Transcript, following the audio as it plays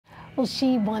Well,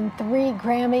 she won 3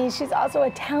 Grammys. She's also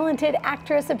a talented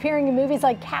actress appearing in movies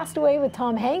like Castaway with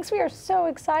Tom Hanks. We are so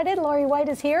excited. Lari White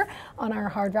is here on our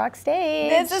Hard Rock stage.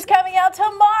 This is coming out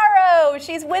tomorrow.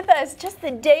 She's with us just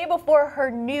the day before her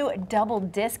new double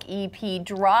disc EP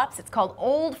drops. It's called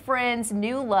Old Friends,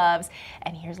 New Loves.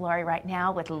 And here's Lari right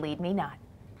now with Lead Me Not.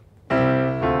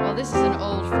 Well, this is an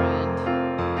old friend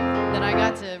that I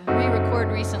got to re-record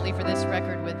recently for this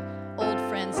record with old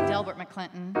friends Delbert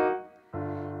McClinton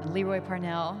and Leroy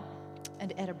Parnell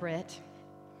and Etta Britt.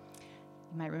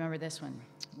 You might remember this one.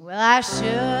 Well, I should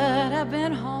have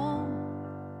been home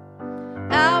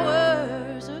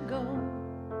hours ago.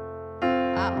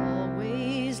 I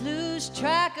always lose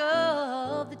track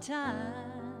of the time.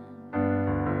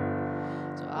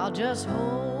 So I'll just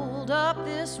hold up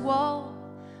this wall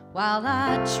while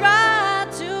I try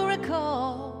to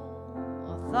recall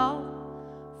a thought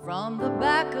from the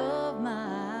back of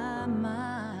my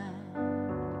mind.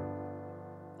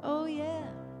 Oh yeah,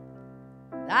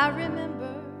 I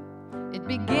remember it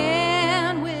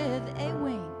began with a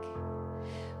wink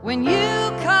when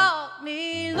you caught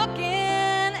me looking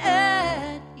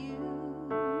at you.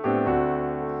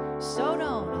 So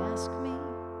don't ask me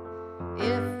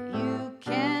if you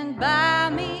can buy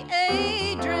me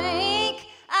a drink.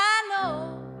 I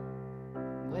know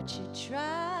what you're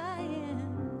trying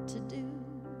to do.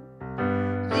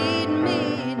 Lead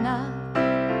me not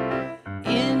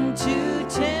into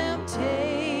temptation.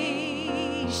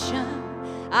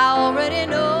 I already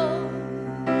know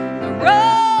the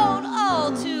road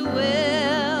all too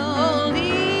well.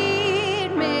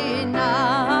 Lead me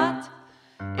not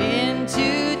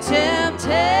into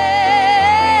temptation.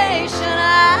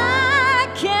 I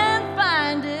can't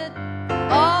find it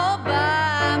all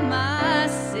by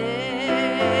myself.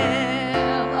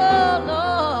 Oh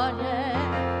Lord, yeah.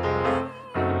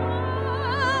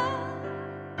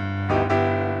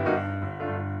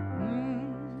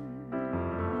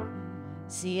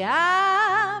 See,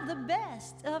 I've the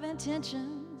best of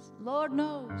intentions. Lord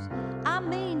knows I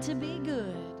mean to be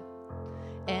good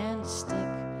and stick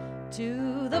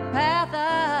to the path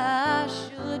I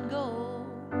should go.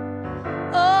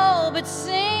 Oh, but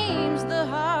seems the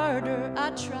harder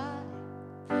I try,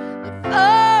 the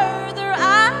further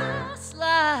I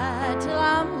slide, till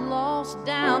I'm lost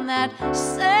down that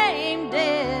same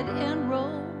dead-end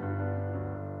road.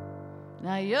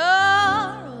 Now you're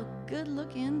a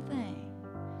good-looking thing,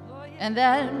 and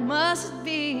that must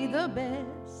be the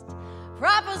best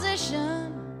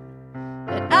proposition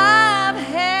that I've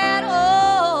had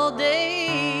all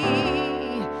day.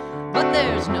 But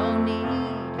there's no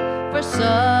need for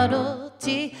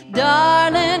subtlety,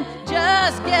 darling.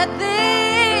 Just get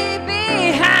thee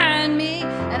behind me,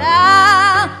 and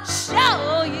I'll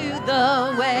show you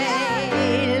the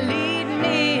way. Lead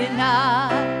me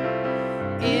not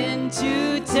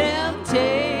into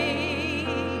temptation.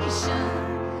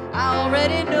 I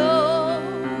already know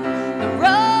the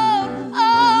road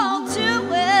all too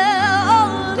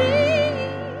well.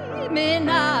 Lead me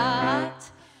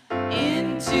not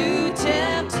into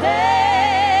temptation.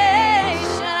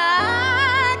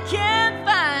 I can't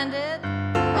find it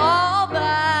all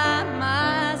by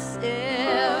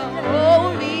myself.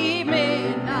 Oh, lead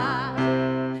me not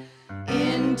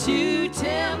into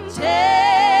temptation.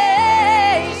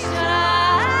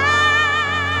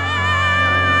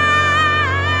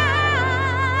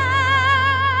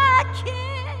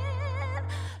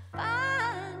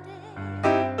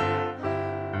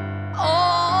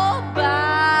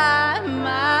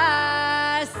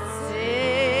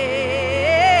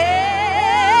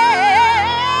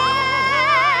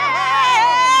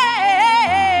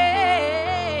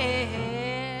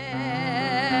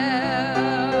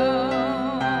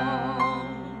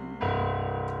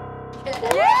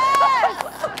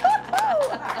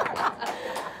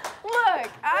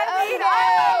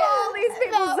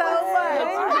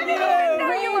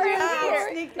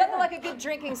 Nothing like a good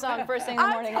drinking song first thing in the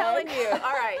morning. I'm telling you.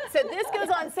 All right, so this goes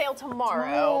on sale tomorrow.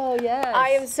 Oh, yes. I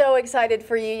am so excited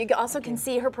for you. You also can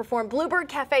see her perform Bluebird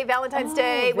Cafe Valentine's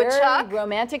Day with Chuck.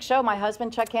 Romantic show. My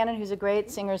husband, Chuck Cannon, who's a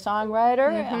great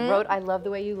singer-songwriter, wrote I Love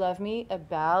the Way You Love Me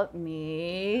about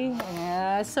me.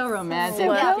 Yeah, so romantic.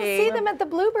 So go see them at the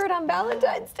Bluebird on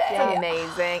Valentine's Day. It's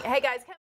amazing. Hey, guys.